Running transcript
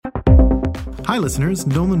Hi listeners,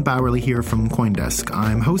 Nolan Bowerly here from CoinDesk.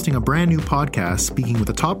 I'm hosting a brand new podcast speaking with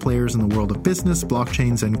the top players in the world of business,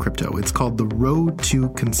 blockchains, and crypto. It's called The Road to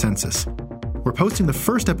Consensus. We're posting the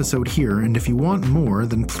first episode here, and if you want more,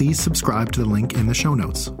 then please subscribe to the link in the show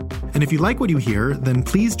notes. And if you like what you hear, then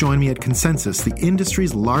please join me at Consensus, the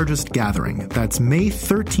industry's largest gathering. That's May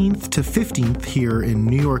 13th to 15th here in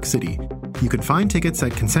New York City. You can find tickets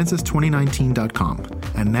at consensus2019.com.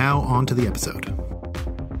 And now on to the episode.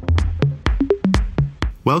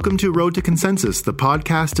 Welcome to Road to Consensus, the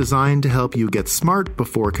podcast designed to help you get smart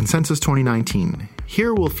before Consensus 2019.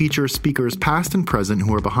 Here we'll feature speakers past and present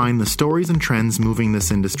who are behind the stories and trends moving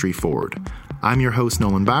this industry forward. I'm your host,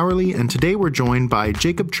 Nolan Bowerly, and today we're joined by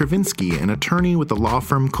Jacob Travinsky, an attorney with the law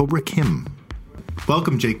firm Cobra Kim.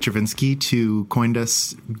 Welcome, Jake Travinsky, to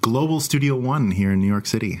CoinDesk Global Studio One here in New York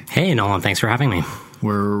City. Hey, Nolan. Thanks for having me.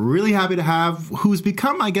 We're really happy to have who's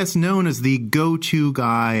become, I guess, known as the go-to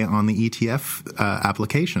guy on the ETF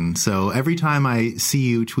application. So every time I see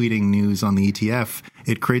you tweeting news on the ETF,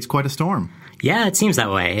 it creates quite a storm. Yeah, it seems that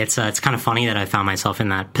way. It's kind of funny that I found myself in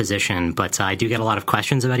that position, but I do get a lot of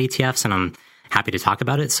questions about ETFs, and I'm happy to talk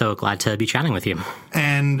about it, so glad to be chatting with you.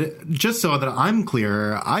 And just so that I'm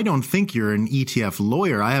clear, I don't think you're an ETF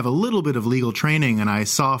lawyer. I have a little bit of legal training, and I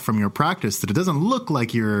saw from your practice that it doesn't look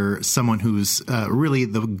like you're someone who's really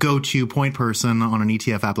the go-to point person on an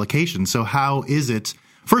ETF application. So how is it?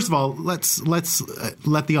 First of all, let's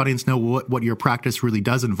let the audience know what your practice really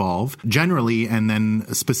does involve generally, and then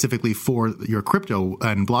specifically for your crypto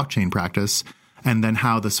and blockchain practice, and then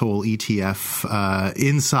how this whole ETF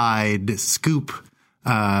inside scoop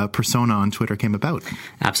persona on Twitter came about.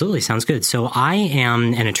 Absolutely. Sounds good. So I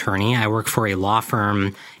am an attorney. I work for a law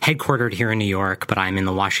firm headquartered here in New York, but I'm in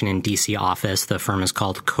the Washington, D.C. office. The firm is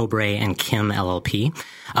called Cobra and Kim LLP.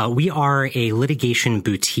 We are a litigation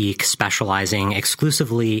boutique specializing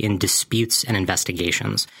exclusively in disputes and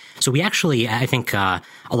investigations. So we actually, I think a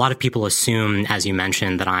lot of people assume, as you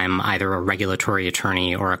mentioned, that I'm either a regulatory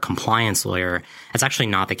attorney or a compliance lawyer. That's actually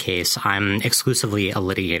not the case. I'm exclusively a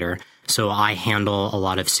litigator. So I handle a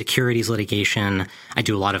lot of securities litigation. I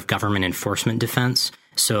do a lot of government enforcement defense.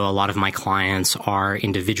 So a lot of my clients are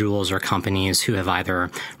individuals or companies who have either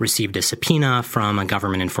received a subpoena from a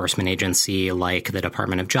government enforcement agency like the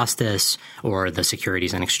Department of Justice or the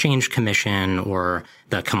Securities and Exchange Commission or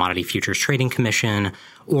the Commodity Futures Trading Commission,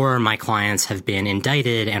 or my clients have been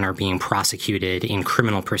indicted and are being prosecuted in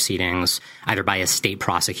criminal proceedings either by a state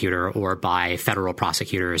prosecutor or by federal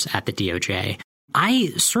prosecutors at the DOJ. I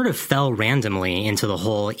sort of fell randomly into the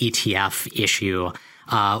whole ETF issue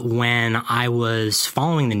when I was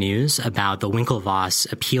following the news about the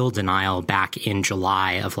Winklevoss appeal denial back in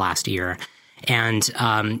July of last year. And,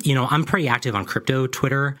 I'm pretty active on crypto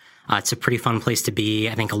Twitter. It's a pretty fun place to be.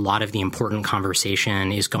 I think a lot of the important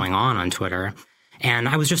conversation is going on Twitter. And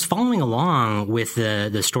I was just following along with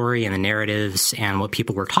the story and the narratives and what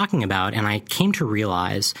people were talking about. And I came to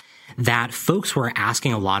realize that folks were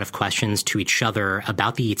asking a lot of questions to each other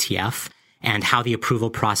about the ETF and how the approval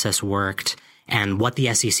process worked and what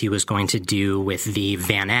the SEC was going to do with the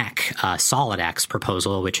VanEck SolidX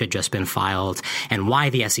proposal, which had just been filed, and why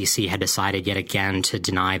the SEC had decided yet again to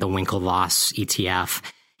deny the Winklevoss ETF.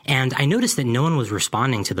 And I noticed that no one was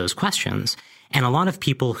responding to those questions. And a lot of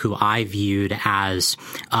people who I viewed as,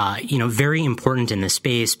 very important in the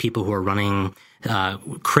space, people who are running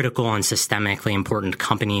critical and systemically important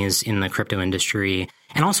companies in the crypto industry,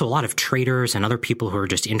 and also a lot of traders and other people who are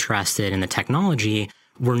just interested in the technology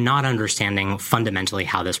were not understanding fundamentally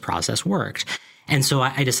how this process worked. And so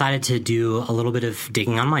I decided to do a little bit of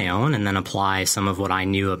digging on my own and then apply some of what I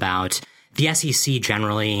knew about the SEC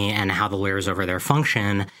generally and how the lawyers over there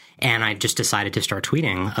function. And I just decided to start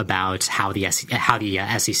tweeting about how the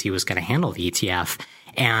SEC was going to handle the ETF.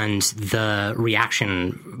 And the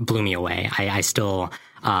reaction blew me away. I still,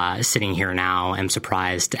 sitting here now, am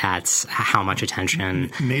surprised at how much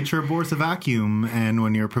attention. Nature abhors a vacuum, and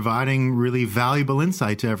when you're providing really valuable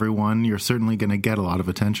insight to everyone, you're certainly going to get a lot of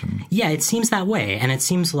attention. Yeah, it seems that way. And it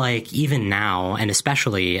seems like even now, and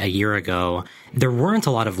especially a year ago, there weren't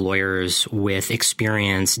a lot of lawyers with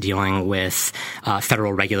experience dealing with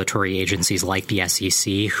federal regulatory agencies like the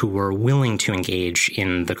SEC who were willing to engage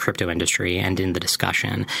in the crypto industry and in the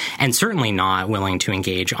discussion, and certainly not willing to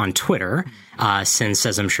engage on Twitter, since,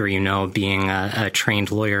 as I'm sure you know, being a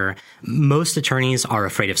trained lawyer, most attorneys are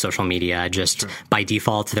afraid of social media. Just by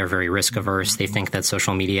default, they're very risk averse. They think that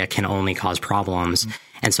social media can only cause problems.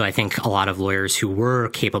 And so I think a lot of lawyers who were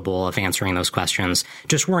capable of answering those questions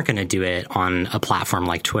just weren't going to do it on a platform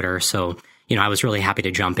like Twitter. So, I was really happy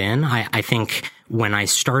to jump in. I think when I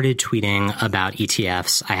started tweeting about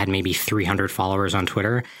ETFs, I had maybe 300 followers on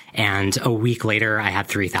Twitter. And a week later, I had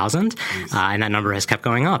 3,000. And that number has kept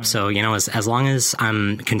going up. So, as long as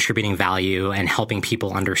I'm contributing value and helping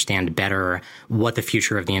people understand better what the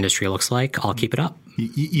future of the industry looks like, I'll keep it up.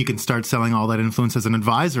 You can start selling all that influence as an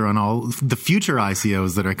advisor on all the future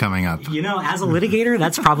ICOs that are coming up. As a litigator,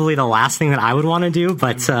 that's probably the last thing that I would want to do.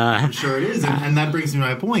 But I'm sure it is. And that brings me to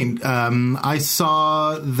my point. I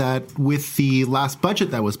saw that with the last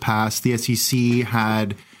budget that was passed, the SEC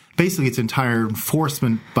had basically its entire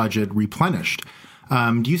enforcement budget replenished.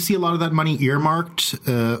 Do you see a lot of that money earmarked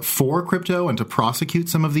for crypto and to prosecute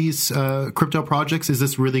some of these crypto projects? Is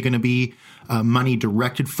this really going to be money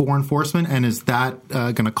directed for enforcement? And is that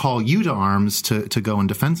going to call you to arms to go and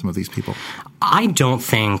defend some of these people? I don't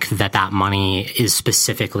think that money is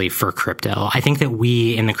specifically for crypto. I think that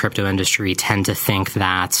we in the crypto industry tend to think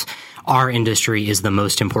that our industry is the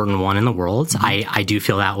most important one in the world. Mm-hmm. I do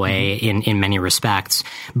feel that way in many respects,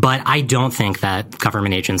 but I don't think that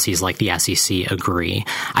government agencies like the SEC agree.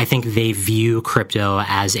 I think they view crypto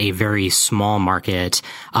as a very small market.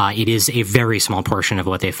 It is a very small portion of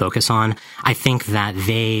what they focus on. I think that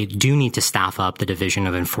they do need to staff up the Division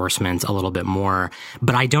of Enforcement a little bit more,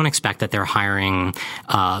 but I don't expect that they're hiring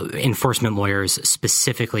enforcement lawyers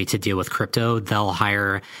specifically to deal with crypto. They'll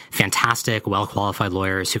hire fantastic, well-qualified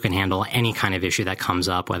lawyers who can handle any kind of issue that comes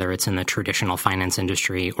up, whether it's in the traditional finance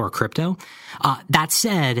industry or crypto. That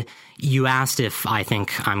said, you asked if I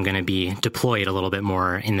think I'm going to be deployed a little bit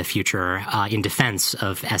more in the future in defense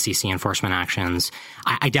of SEC enforcement actions.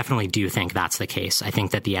 I definitely do think that's the case. I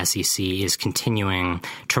think that the SEC is continuing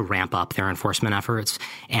to ramp up their enforcement efforts,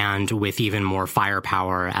 and with even more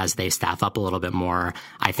firepower as they staff up a little bit more,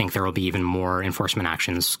 I think there will be even more enforcement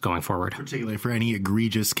actions going forward. Particularly for any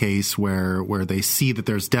egregious case where they see that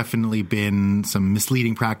there's definitely been some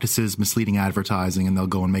misleading practices, misleading advertising, and they'll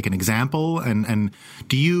go and make an example. And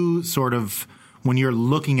do you sort of, when you're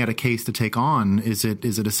looking at a case to take on, is it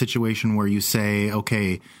a situation where you say,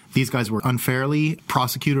 okay, these guys were unfairly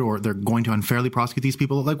prosecuted, or they're going to unfairly prosecute these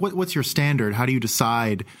people? Like, what's your standard? How do you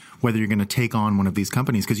decide whether you're going to take on one of these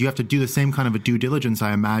companies? Because you have to do the same kind of a due diligence,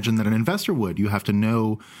 I imagine, that an investor would. You have to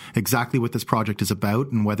know exactly what this project is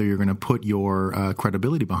about and whether you're going to put your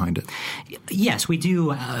credibility behind it. Yes, we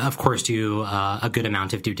do, of course, do a good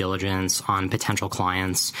amount of due diligence on potential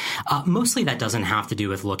clients. Mostly that doesn't have to do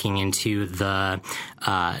with looking into the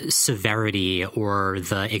severity or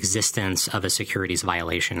the existence of a securities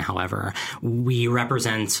violation. However, we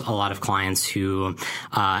represent a lot of clients who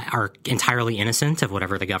are entirely innocent of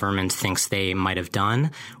whatever the government thinks they might have done.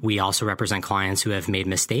 We also represent clients who have made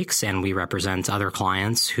mistakes, and we represent other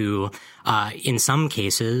clients who, in some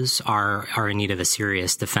cases, are in need of a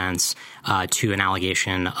serious defense to an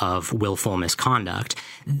allegation of willful misconduct.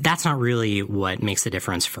 That's not really what makes the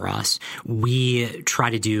difference for us. We try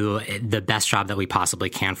to do the best job that we possibly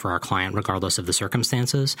can for our client, regardless of the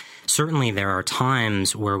circumstances. Certainly, there are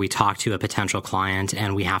times where we talk to a potential client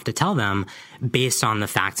and we have to tell them, based on the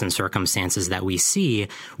facts and circumstances that we see,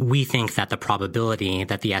 we think that the probability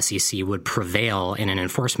that the SEC would prevail in an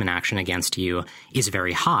enforcement action against you is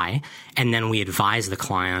very high. And then we advise the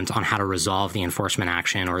client on how to resolve the enforcement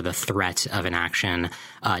action or the threat of an action,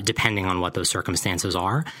 depending on what those circumstances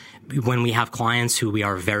are. When we have clients who we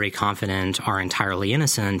are very confident are entirely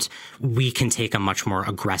innocent, we can take a much more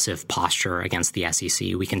aggressive posture against the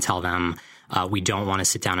SEC. We can tell them we don't want to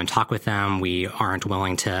sit down and talk with them. We aren't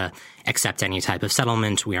willing to accept any type of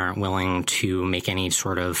settlement. We aren't willing to make any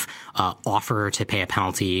sort of offer to pay a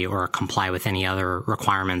penalty or comply with any other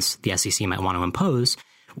requirements the SEC might want to impose.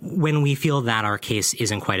 When we feel that our case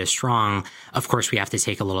isn't quite as strong, of course, we have to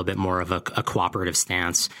take a little bit more of a cooperative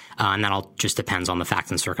stance, and that all just depends on the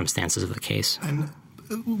facts and circumstances of the case. And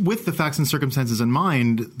with the facts and circumstances in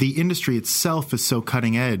mind, the industry itself is so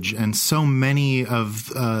cutting edge, and so many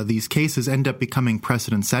of these cases end up becoming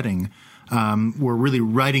precedent-setting. We're really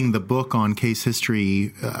writing the book on case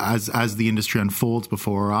history as the industry unfolds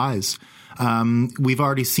before our eyes. We've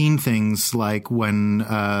already seen things like when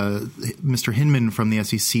Mr. Hinman from the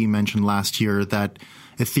SEC mentioned last year that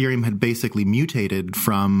Ethereum had basically mutated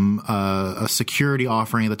from a security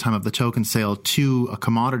offering at the time of the token sale to a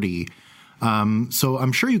commodity. So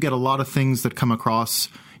I'm sure you get a lot of things that come across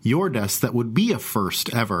your desk that would be a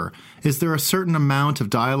first ever. Is there a certain amount of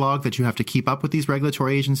dialogue that you have to keep up with these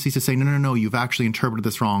regulatory agencies to say, no, you've actually interpreted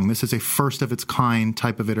this wrong. This is a first of its kind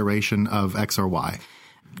type of iteration of X or Y?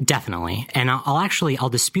 Definitely. And I'll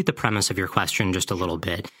dispute the premise of your question just a little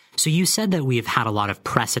bit. So you said that we've had a lot of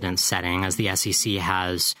precedent setting as the SEC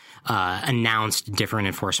has announced different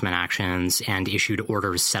enforcement actions and issued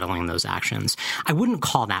orders settling those actions. I wouldn't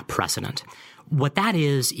call that precedent. What that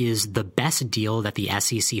is the best deal that the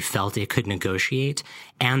SEC felt it could negotiate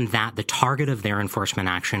and that the target of their enforcement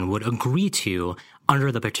action would agree to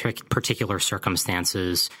under the particular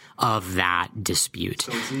circumstances of that dispute.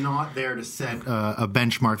 So it's not there to set a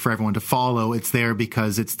benchmark for everyone to follow. It's there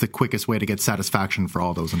because it's the quickest way to get satisfaction for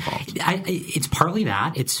all those involved. It's partly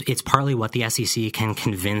that. It's partly what the SEC can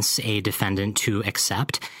convince a defendant to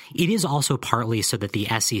accept. It is also partly so that the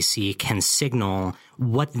SEC can signal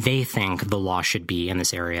what they think the law should be in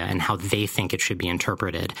this area and how they think it should be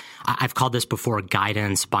interpreted. I've called this before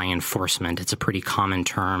guidance by enforcement. It's a pretty common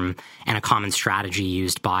term and a common strategy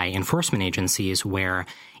used by enforcement agencies where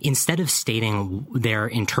instead of stating their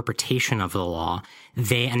interpretation of the law,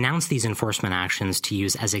 they announce these enforcement actions to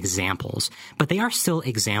use as examples. But they are still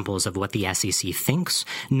examples of what the SEC thinks,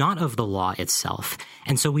 not of the law itself.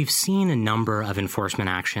 And so we've seen a number of enforcement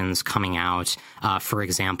actions coming out. For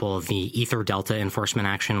example, the Ether Delta enforcement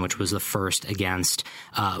action, which was the first against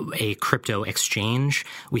a crypto exchange.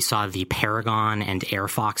 We saw the Paragon and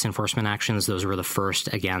AirFox enforcement actions. Those were the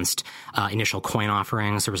first against initial coin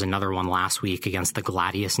offerings. There was another one last week against the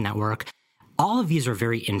Gladius network. All of these are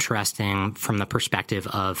very interesting from the perspective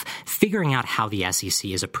of figuring out how the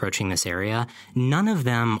SEC is approaching this area. None of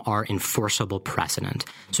them are enforceable precedent.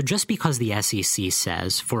 So just because the SEC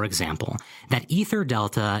says, for example, that Ether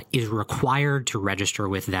Delta is required to register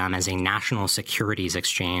with them as a national securities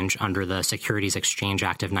exchange under the Securities Exchange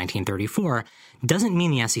Act of 1934, doesn't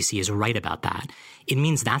mean the SEC is right about that. It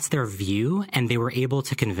means that's their view, and they were able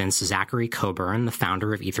to convince Zachary Coburn, the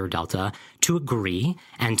founder of Ether Delta, to agree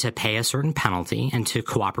and to pay a certain penalty and to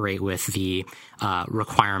cooperate with the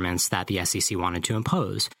requirements that the SEC wanted to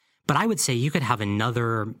impose. But I would say you could have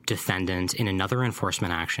another defendant in another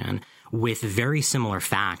enforcement action with very similar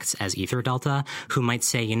facts as Ether Delta who might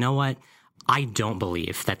say, you know what? I don't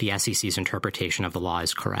believe that the SEC's interpretation of the law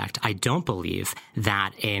is correct. I don't believe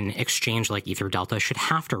that an exchange like Ether Delta should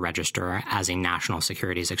have to register as a national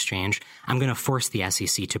securities exchange. I'm going to force the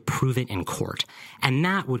SEC to prove it in court. And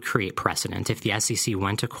that would create precedent. If the SEC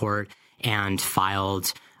went to court and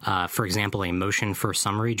filed, for example, a motion for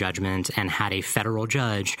summary judgment and had a federal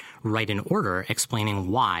judge write an order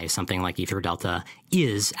explaining why something like Ether Delta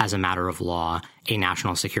is, as a matter of law, a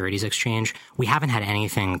national securities exchange. We haven't had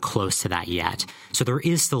anything close to that yet. So there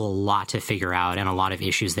is still a lot to figure out and a lot of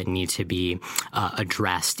issues that need to be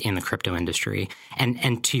addressed in the crypto industry.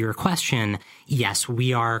 And to your question, yes,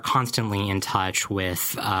 we are constantly in touch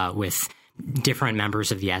with different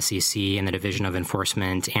members of the SEC and the Division of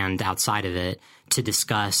Enforcement and outside of it to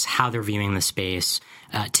discuss how they're viewing the space,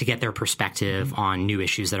 to get their perspective on new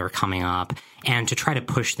issues that are coming up, and to try to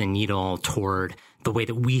push the needle toward the way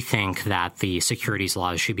that we think that the securities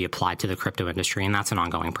laws should be applied to the crypto industry, and that's an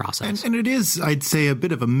ongoing process. And it is, I'd say, a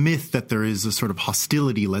bit of a myth that there is a sort of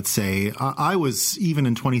hostility, let's say. I was, even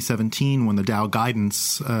in 2017, when the DAO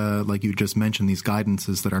guidance, like you just mentioned, these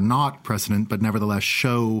guidances that are not precedent, but nevertheless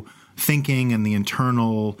show thinking and the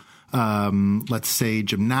internal, let's say,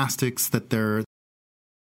 gymnastics that the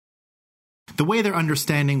way they're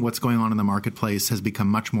understanding what's going on in the marketplace has become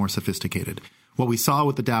much more sophisticated. What we saw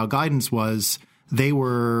with the DAO guidance was they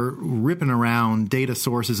were ripping around data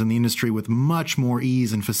sources in the industry with much more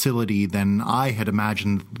ease and facility than I had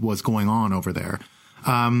imagined was going on over there.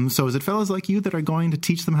 So is it fellows like you that are going to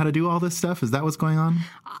teach them how to do all this stuff? Is that what's going on?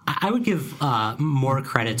 I would give more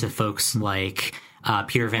credit to folks like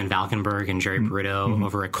Peter Van Valkenburg and Jerry Brito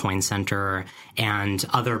over at Coin Center and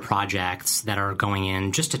other projects that are going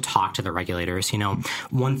in just to talk to the regulators. You know,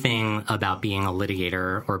 one thing about being a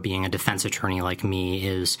litigator or being a defense attorney like me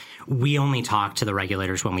is we only talk to the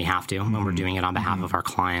regulators when we have to, when we're doing it on behalf of our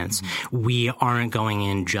clients. We aren't going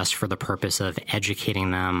in just for the purpose of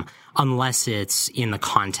educating them unless it's in the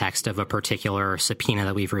context of a particular subpoena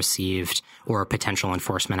that we've received or a potential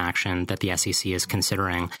enforcement action that the SEC is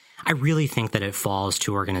considering. I really think that it falls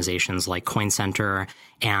to organizations like Coin Center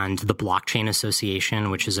and the Blockchain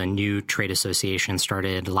Association, which is a new trade association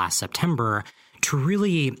started last September, to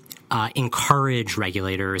really encourage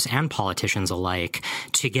regulators and politicians alike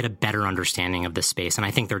to get a better understanding of this space. And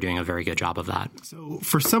I think they're doing a very good job of that. So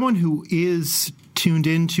for someone who is tuned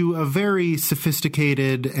into a very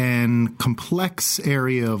sophisticated and complex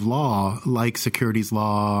area of law, like securities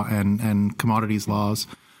law and commodities laws,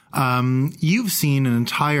 you've seen an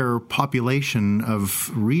entire population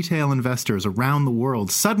of retail investors around the world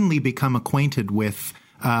suddenly become acquainted with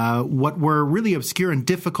what were really obscure and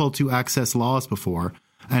difficult to access laws before.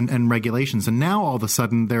 and regulations. And now all of a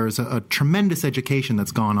sudden there's a tremendous education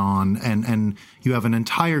that's gone on, and you have an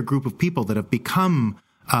entire group of people that have become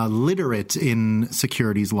literate in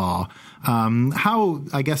securities law. How,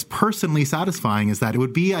 I guess, personally satisfying is that? It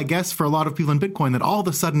would be, I guess, for a lot of people in Bitcoin that all of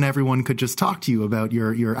a sudden everyone could just talk to you about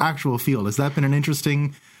your actual field. Has that been an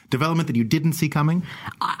interesting development that you didn't see coming?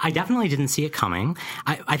 I definitely didn't see it coming.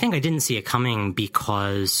 I think I didn't see it coming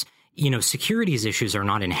because securities issues are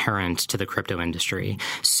not inherent to the crypto industry.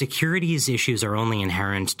 Securities issues are only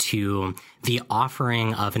inherent to the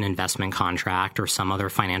offering of an investment contract or some other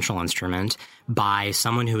financial instrument by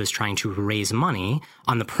someone who is trying to raise money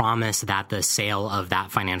on the promise that the sale of that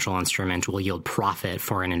financial instrument will yield profit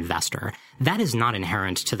for an investor. That is not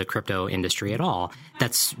inherent to the crypto industry at all.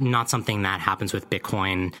 That's not something that happens with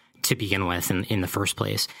Bitcoin to begin with in the first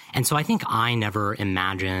place. And so I think I never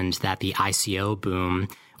imagined that the ICO boom,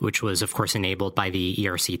 which was, of course, enabled by the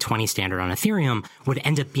ERC-20 standard on Ethereum, would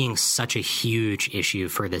end up being such a huge issue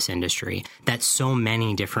for this industry, that so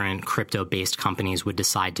many different crypto-based companies would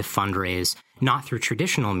decide to fundraise not through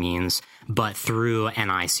traditional means, but through an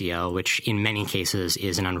ICO, which in many cases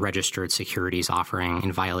is an unregistered securities offering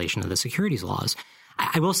in violation of the securities laws.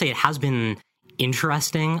 I will say it has been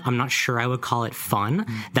interesting. I'm not sure I would call it fun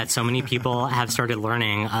that so many people have started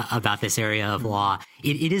learning about this area of law.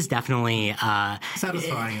 It is definitely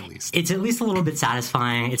satisfying, at least. It's at least a little bit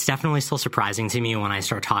satisfying. It's definitely still surprising to me when I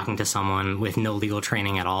start talking to someone with no legal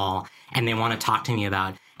training at all, and they want to talk to me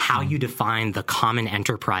about how you define the common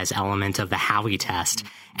enterprise element of the Howey test.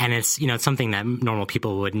 And it's something that normal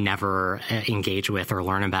people would never engage with or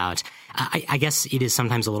learn about. I guess it is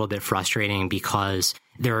sometimes a little bit frustrating because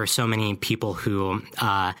there are so many people who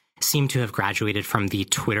seem to have graduated from the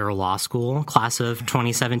Twitter law school class of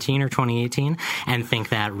 2017 or 2018 and think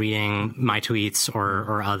that reading my tweets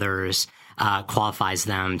or others qualifies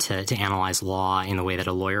them to analyze law in the way that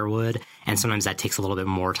a lawyer would. And sometimes that takes a little bit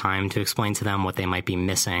more time to explain to them what they might be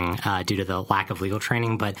missing due to the lack of legal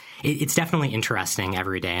training. But it's definitely interesting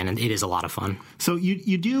every day, and it is a lot of fun. So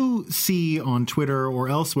you do see on Twitter or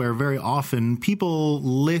elsewhere very often people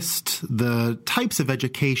list the types of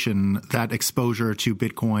education that exposure to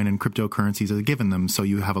Bitcoin and cryptocurrencies has given them. So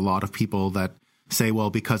you have a lot of people that say, well,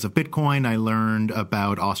 because of Bitcoin, I learned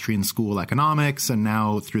about Austrian school economics. And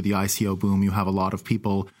now through the ICO boom, you have a lot of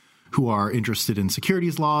people who are interested in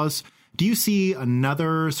securities laws. Do you see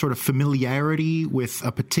another sort of familiarity with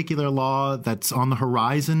a particular law that's on the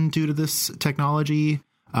horizon due to this technology?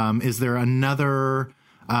 Is there another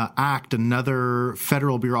another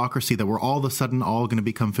federal bureaucracy that we're all of a sudden all going to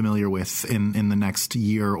become familiar with in the next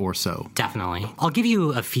year or so? Definitely. I'll give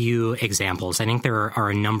you a few examples. I think there are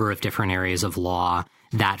a number of different areas of law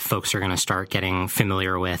that folks are going to start getting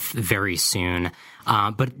familiar with very soon.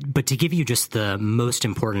 But to give you just the most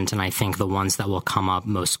important, and I think the ones that will come up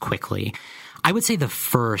most quickly, I would say the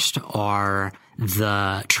first are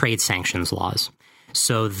the trade sanctions laws.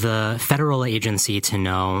 So the federal agency to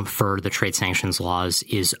know for the trade sanctions laws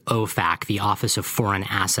is OFAC, the Office of Foreign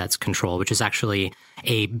Assets Control, which is actually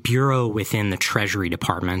a bureau within the Treasury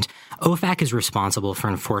Department. OFAC is responsible for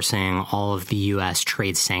enforcing all of the U.S.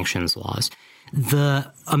 trade sanctions laws. The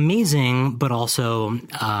amazing but also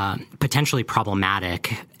potentially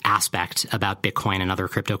problematic aspect about Bitcoin and other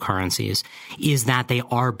cryptocurrencies is that they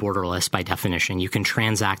are borderless by definition. You can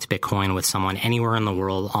transact Bitcoin with someone anywhere in the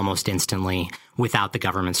world almost instantly without the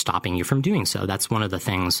government stopping you from doing so. That's one of the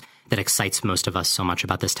things that excites most of us so much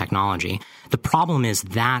about this technology. The problem is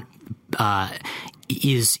that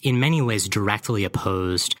is in many ways directly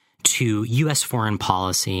opposed to U.S. foreign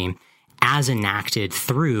policy as enacted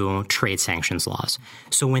through trade sanctions laws.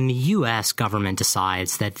 So when the U.S. government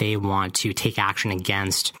decides that they want to take action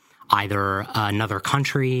against either another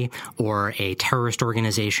country or a terrorist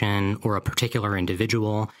organization or a particular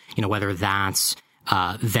individual, whether that's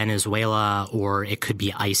Venezuela or it could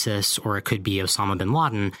be ISIS or it could be Osama bin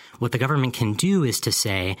Laden, what the government can do is to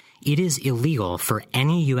say it is illegal for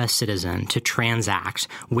any U.S. citizen to transact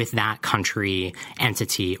with that country,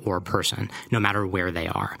 entity, or person, no matter where they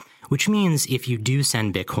are. Which means if you do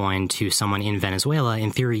send Bitcoin to someone in Venezuela, in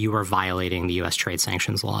theory, you are violating the U.S. trade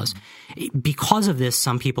sanctions laws. Because of this,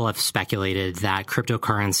 some people have speculated that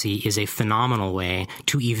cryptocurrency is a phenomenal way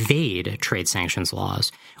to evade trade sanctions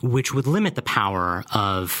laws, which would limit the power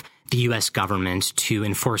of the U.S. government to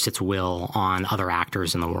enforce its will on other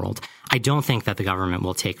actors in the world. I don't think that the government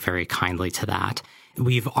will take very kindly to that.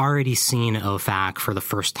 We've already seen OFAC for the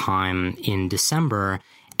first time in December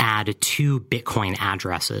add 2 Bitcoin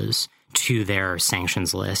addresses to their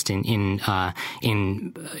sanctions list in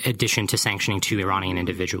addition to sanctioning 2 Iranian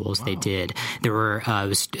individuals. Wow. They did. There were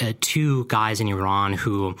 2 guys in Iran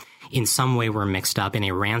who in some way were mixed up in a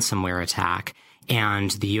ransomware attack. And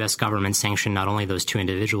the U.S. government sanctioned not only those two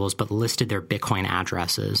individuals, but listed their Bitcoin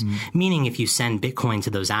addresses, meaning if you send Bitcoin to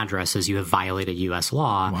those addresses, you have violated U.S.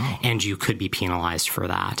 law, and you could be penalized for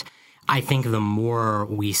that. I think the more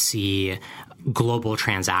we see global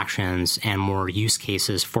transactions and more use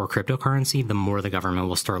cases for cryptocurrency, the more the government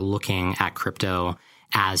will start looking at crypto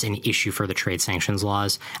as an issue for the trade sanctions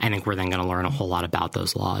laws. I think we're then going to learn a whole lot about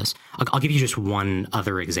those laws. I'll give you just one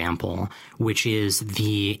other example, which is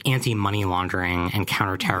the anti-money laundering and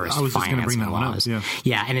counter-terrorist financing laws.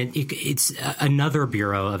 Yeah, and it's another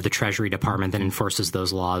bureau of the Treasury Department that enforces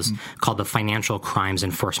those laws called the Financial Crimes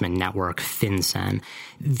Enforcement Network, FinCEN.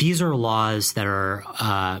 These are laws that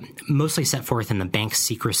are mostly set forth in the Bank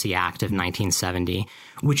Secrecy Act of 1970,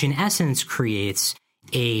 which in essence creates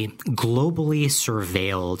a globally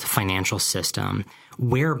surveilled financial system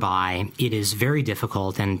whereby it is very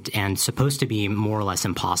difficult and supposed to be more or less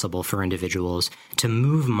impossible for individuals to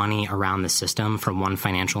move money around the system from one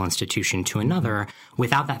financial institution to another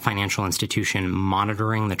without that financial institution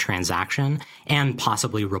monitoring the transaction and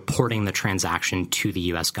possibly reporting the transaction to the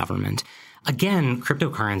U.S. government. Again,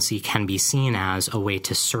 cryptocurrency can be seen as a way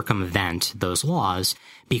to circumvent those laws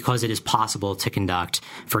because it is possible to conduct,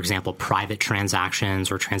 for example, private transactions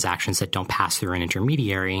or transactions that don't pass through an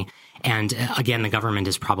intermediary. And again, the government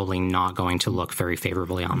is probably not going to look very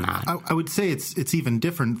favorably on that. I would say it's even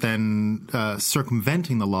different than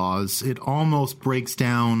circumventing the laws. It almost breaks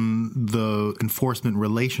down the enforcement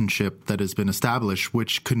relationship that has been established,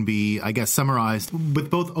 which can be, I guess, summarized with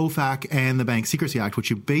both OFAC and the Bank Secrecy Act. What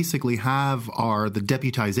you basically have are the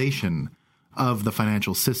deputization of the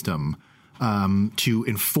financial system to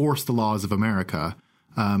enforce the laws of America.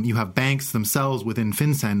 You have banks themselves within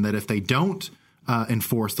FinCEN that if they don't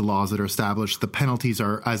enforce the laws that are established, the penalties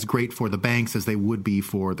are as great for the banks as they would be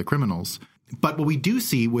for the criminals. But what we do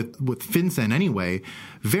see with FinCEN anyway,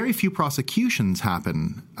 very few prosecutions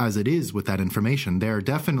happen as it is with that information. They're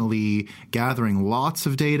definitely gathering lots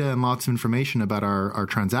of data and lots of information about our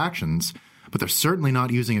transactions, but they're certainly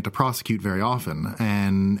not using it to prosecute very often.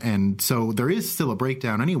 And so there is still a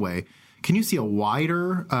breakdown anyway. Can you see a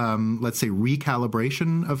wider, let's say,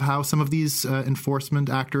 recalibration of how some of these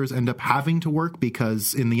enforcement actors end up having to work?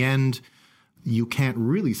 Because in the end, you can't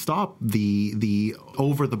really stop the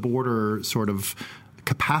over-the-border sort of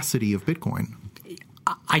capacity of Bitcoin.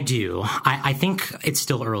 I do. I think it's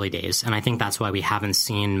still early days, and I think that's why we haven't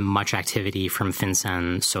seen much activity from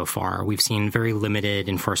FinCEN so far. We've seen very limited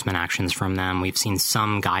enforcement actions from them. We've seen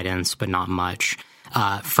some guidance, but not much.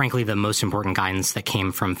 Frankly, the most important guidance that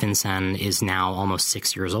came from FinCEN is now almost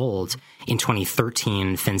 6 years old. In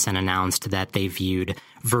 2013, FinCEN announced that they viewed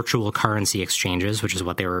virtual currency exchanges, which is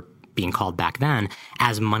what they were being called back then,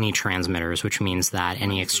 as money transmitters, which means that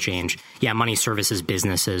any exchange, money services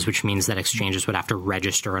businesses, which means that exchanges would have to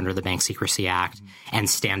register under the Bank Secrecy Act and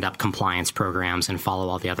stand up compliance programs and follow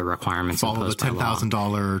all the other requirements imposed by law. Follow the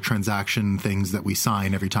 $10,000 transaction things that we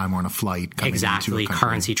sign every time we're on a flight. Exactly.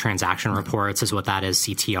 Currency transaction reports is what that is.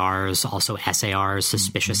 CTRs, also SARs,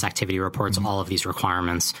 suspicious activity reports, all of these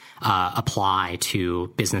requirements apply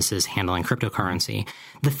to businesses handling cryptocurrency.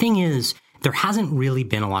 The thing is, there hasn't really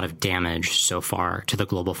been a lot of damage so far to the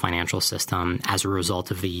global financial system as a result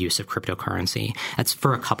of the use of cryptocurrency. That's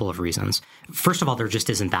for a couple of reasons. First of all, there just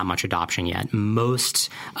isn't that much adoption yet. Most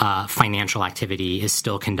financial activity is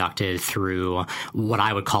still conducted through what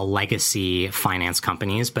I would call legacy finance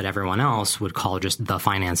companies, but everyone else would call just the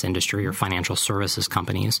finance industry or financial services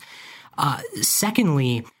companies.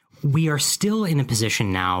 Secondly, we are still in a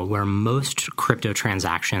position now where most crypto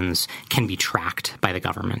transactions can be tracked by the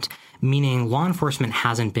government, meaning law enforcement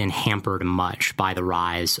hasn't been hampered much by the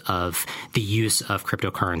rise of the use of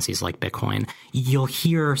cryptocurrencies like Bitcoin. You'll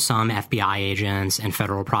hear some FBI agents and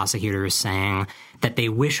federal prosecutors saying that they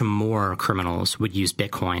wish more criminals would use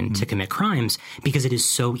Bitcoin to commit crimes because it is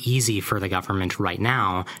so easy for the government right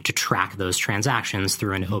now to track those transactions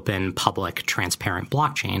through an open, public, transparent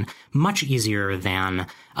blockchain, much easier than,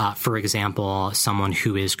 for example, someone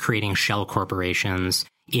who is creating shell corporations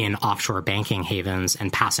in offshore banking havens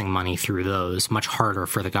and passing money through those. Much harder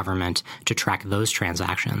for the government to track those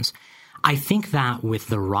transactions. I think that with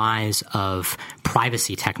the rise of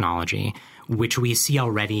privacy technology, which we see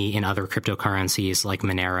already in other cryptocurrencies like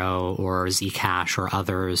Monero or Zcash or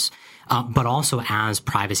others, but also as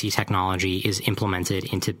privacy technology is implemented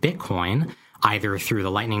into Bitcoin, either through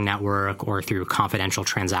the Lightning Network or through confidential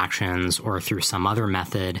transactions or through some other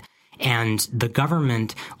method, and the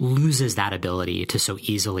government loses that ability to so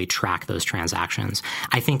easily track those transactions,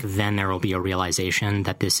 I think then there will be a realization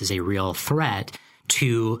that this is a real threat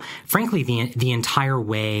to, frankly, the entire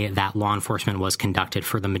way that law enforcement was conducted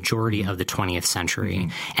for the majority of the 20th century.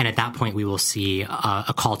 And at that point, we will see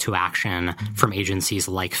a call to action from agencies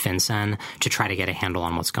like FinCEN to try to get a handle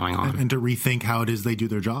on what's going on. And to rethink how it is they do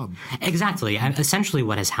their job. Exactly. Essentially,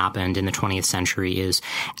 what has happened in the 20th century is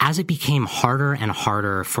as it became harder and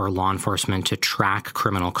harder for law enforcement to track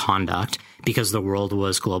criminal conduct, because the world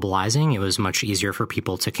was globalizing, it was much easier for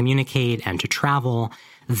people to communicate and to travel.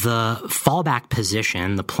 The fallback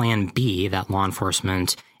position, the plan B that law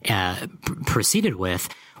enforcement proceeded with,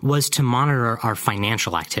 was to monitor our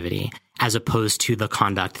financial activity as opposed to the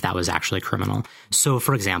conduct that was actually criminal. So,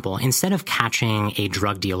 for example, instead of catching a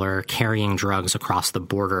drug dealer carrying drugs across the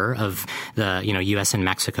border of the U.S. and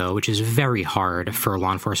Mexico, which is very hard for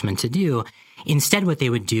law enforcement to do, instead what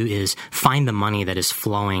they would do is find the money that is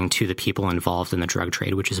flowing to the people involved in the drug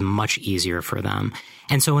trade, which is much easier for them.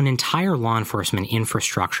 And so an entire law enforcement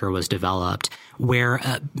infrastructure was developed where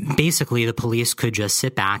basically the police could just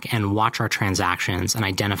sit back and watch our transactions and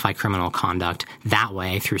identify criminal conduct that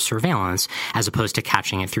way through surveillance as opposed to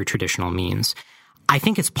catching it through traditional means. I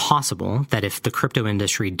think it's possible that if the crypto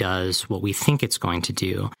industry does what we think it's going to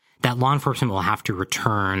do, that law enforcement will have to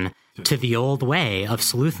return to the old way of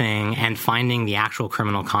sleuthing and finding the actual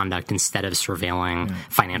criminal conduct instead of surveilling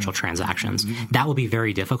financial transactions. That will be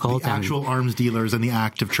very difficult. The actual arms dealers and the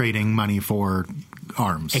act of trading money for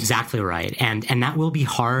arms. Exactly right. And that will be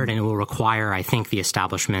hard, and it will require, I think, the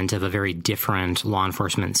establishment of a very different law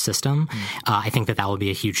enforcement system. I think that will be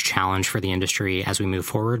a huge challenge for the industry as we move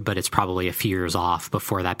forward, but it's probably a few years off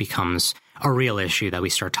before that becomes a real issue that we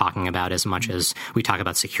start talking about as much as we talk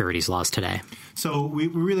about securities laws today. So we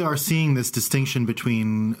really are seeing this distinction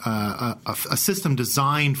between a system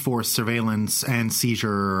designed for surveillance and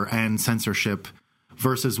seizure and censorship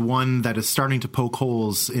versus one that is starting to poke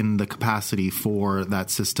holes in the capacity for that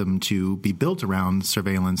system to be built around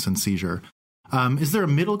surveillance and seizure. Is there a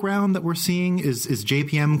middle ground that we're seeing? Is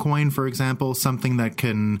JPM coin, for example, something that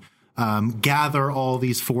can gather all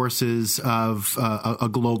these forces of a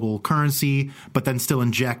global currency, but then still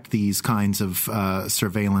inject these kinds of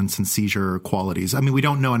surveillance and seizure qualities? I mean, we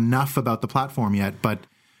don't know enough about the platform yet, but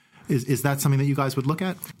is that something that you guys would look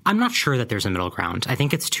at? I'm not sure that there's a middle ground. I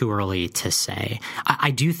think it's too early to say.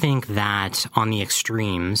 I do think that on the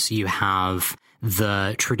extremes, you have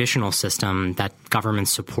the traditional system that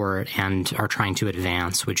governments support and are trying to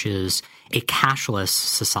advance, which is a cashless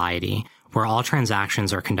society where all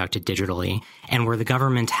transactions are conducted digitally and where the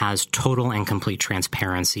government has total and complete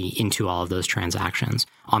transparency into all of those transactions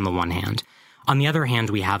on the one hand. On the other hand,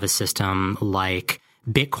 we have a system like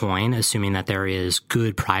Bitcoin, assuming that there is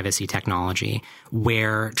good privacy technology,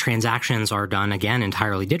 where transactions are done, again,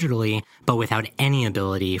 entirely digitally, but without any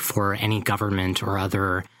ability for any government or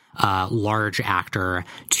other large actor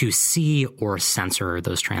to see or censor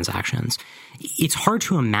those transactions. It's hard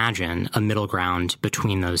to imagine a middle ground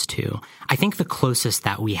between those two. I think the closest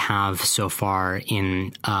that we have so far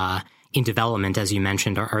in development, as you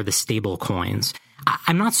mentioned, are the stable coins.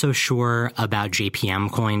 I'm not so sure about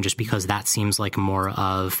JPM coin just because that seems like more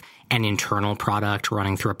of an internal product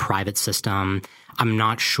running through a private system. I'm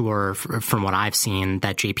not sure from what I've seen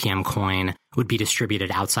that JPM coin would be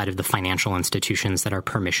distributed outside of the financial institutions that are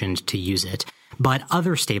permissioned to use it. But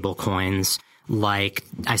other stable coins like,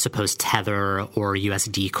 I suppose, Tether or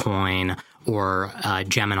USD coin or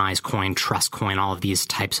Gemini's coin, Trust coin, all of these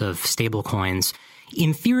types of stable coins,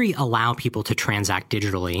 in theory allow people to transact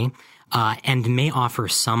digitally and may offer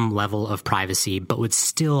some level of privacy, but would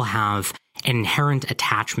still have an inherent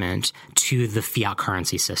attachment to the fiat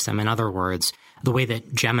currency system. In other words, the way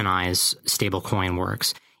that Gemini's stablecoin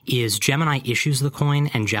works is Gemini issues the coin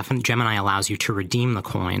and Gemini allows you to redeem the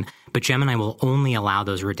coin, but Gemini will only allow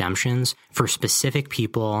those redemptions for specific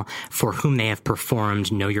people for whom they have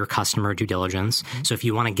performed know your customer due diligence. So if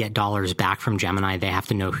you want to get dollars back from Gemini, they have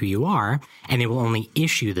to know who you are, and they will only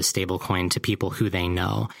issue the stablecoin to people who they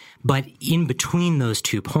know. But in between those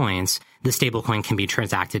 2 points, the stablecoin can be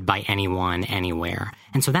transacted by anyone, anywhere.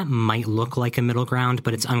 And so that might look like a middle ground,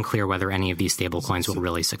 but it's unclear whether any of these stablecoins will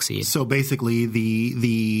really succeed. So basically,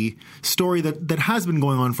 the story that has been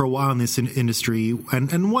going on for a while in this industry,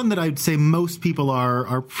 and one that I'd say most people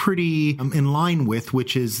are pretty in line with,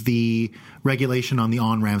 which is the regulation on the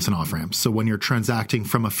on-ramps and off-ramps. So when you're transacting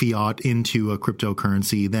from a fiat into a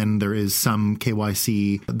cryptocurrency, then there is some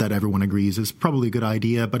KYC that everyone agrees is probably a good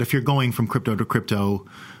idea. But if you're going from crypto to crypto,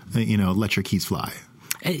 let your keys fly.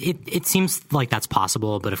 It seems like that's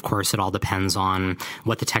possible, but of course it all depends on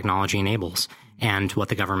what the technology enables and what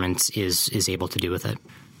the government is able to do with it.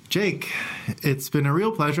 Jake, it's been a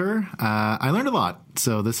real pleasure. I learned a lot.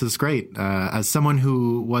 So this is great. As someone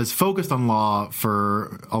who was focused on law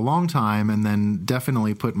for a long time and then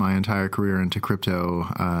definitely put my entire career into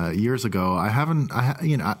crypto years ago,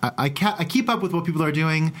 I keep up with what people are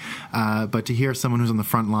doing, but to hear someone who's on the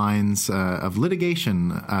front lines of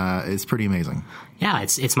litigation is pretty amazing. Yeah,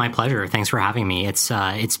 it's my pleasure. Thanks for having me. It's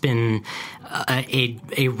been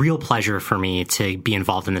a real pleasure for me to be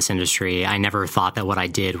involved in this industry. I never thought that what I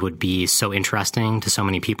did would be so interesting to so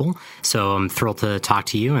many people. So I'm thrilled to talk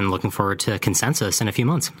to you and looking forward to Consensus in a few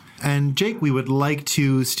months. And Jake, we would like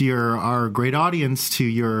to steer our great audience to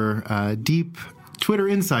your deep Twitter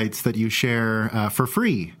insights that you share for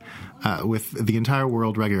free with the entire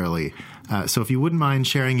world regularly. So if you wouldn't mind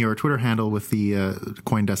sharing your Twitter handle with the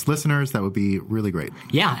CoinDesk listeners, that would be really great.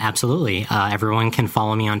 Yeah, absolutely. Everyone can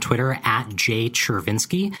follow me on Twitter at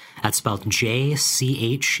jchervinsky. That's spelled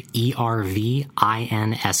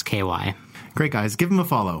JCHERVINSKY. Great, guys. Give them a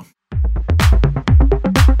follow.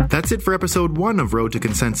 That's it for episode 1 of Road to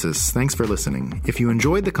Consensus. Thanks for listening. If you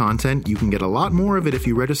enjoyed the content, you can get a lot more of it if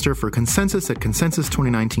you register for Consensus at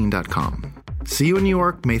consensus2019.com. See you in New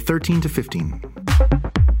York, May 13 to 15.